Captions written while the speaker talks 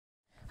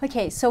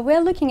Okay, so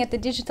we're looking at the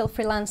digital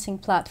freelancing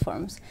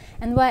platforms,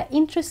 and we're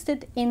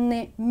interested in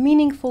the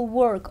meaningful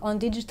work on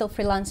digital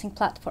freelancing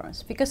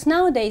platforms, because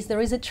nowadays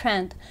there is a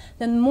trend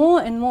that more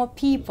and more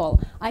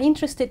people are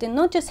interested in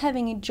not just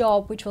having a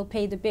job which will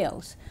pay the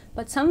bills,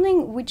 but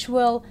something which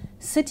will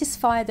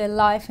satisfy their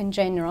life in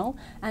general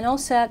and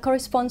also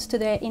corresponds to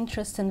their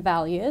interests and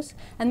values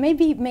and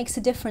maybe makes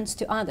a difference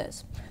to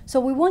others. So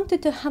we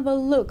wanted to have a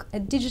look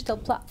at digital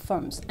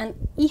platforms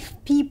and if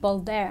people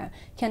there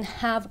can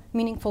have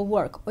meaningful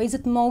work, or is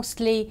it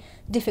mostly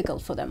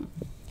difficult for them?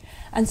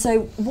 And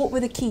so what were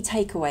the key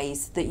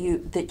takeaways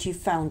that you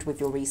found with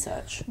your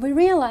research? We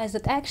realized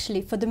that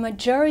actually for the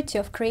majority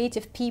of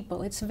creative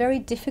people it's very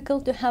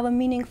difficult to have a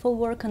meaningful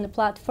work on the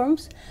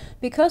platforms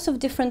because of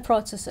different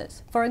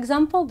processes. For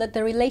example, that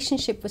the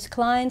relationship with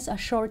clients are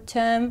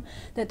short-term,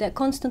 that they're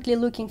constantly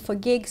looking for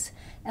gigs.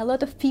 A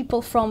lot of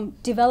people from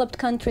developed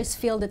countries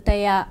feel that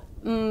they are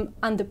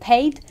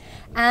underpaid,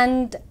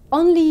 and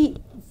only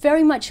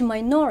very much a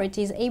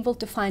minority is able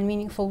to find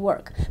meaningful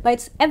work.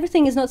 But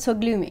everything is not so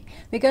gloomy,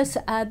 because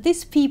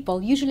these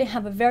people usually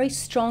have a very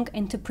strong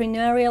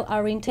entrepreneurial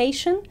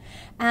orientation.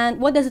 And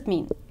what does it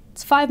mean?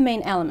 It's 5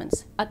 main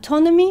elements: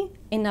 autonomy,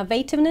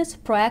 innovativeness,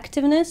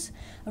 proactiveness,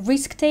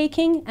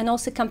 risk-taking, and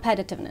also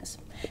competitiveness.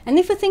 And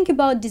if we think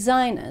about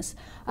designers,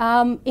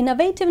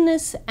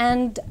 innovativeness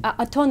and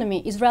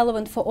autonomy is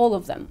relevant for all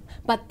of them.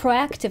 But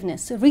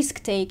proactiveness,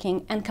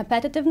 risk-taking, and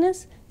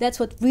competitiveness, that's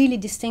what really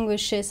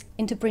distinguishes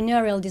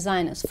entrepreneurial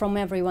designers from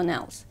everyone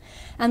else.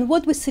 And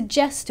what we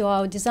suggest to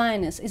our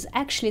designers is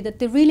actually that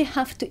they really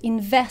have to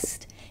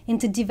invest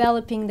into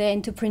developing their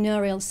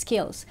entrepreneurial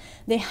skills.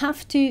 They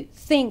have to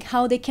think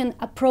how they can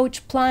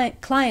approach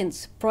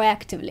clients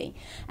proactively.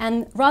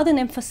 And rather than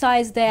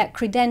emphasize their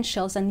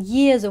credentials and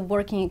years of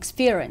working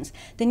experience,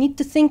 they need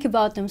to think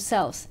about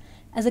themselves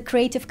as a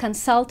creative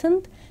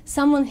consultant,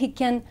 someone who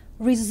can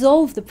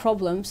resolve the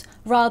problems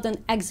rather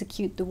than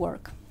execute the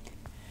work.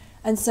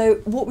 And so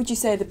what would you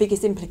say are the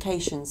biggest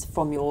implications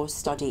from your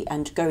study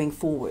and going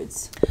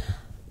forwards?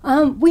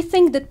 We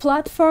think that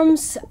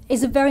platforms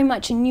is very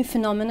much a new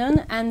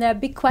phenomenon, and there are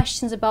big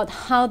questions about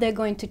how they're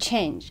going to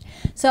change.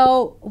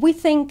 So we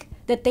think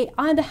that they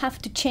either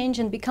have to change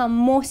and become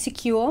more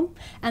secure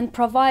and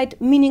provide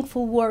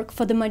meaningful work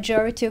for the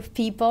majority of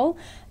people.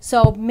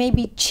 So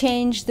maybe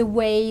change the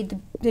way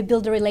they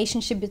build a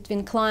relationship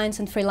between clients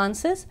and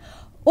freelancers.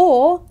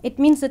 Or it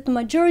means that the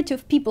majority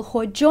of people who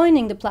are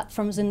joining the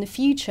platforms in the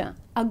future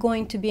are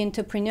going to be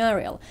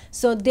entrepreneurial.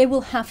 So they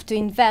will have to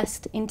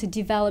invest into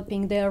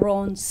developing their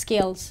own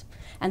skills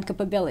and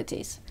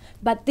capabilities.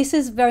 But this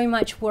is very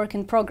much work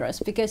in progress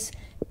because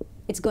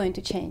it's going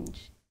to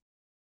change.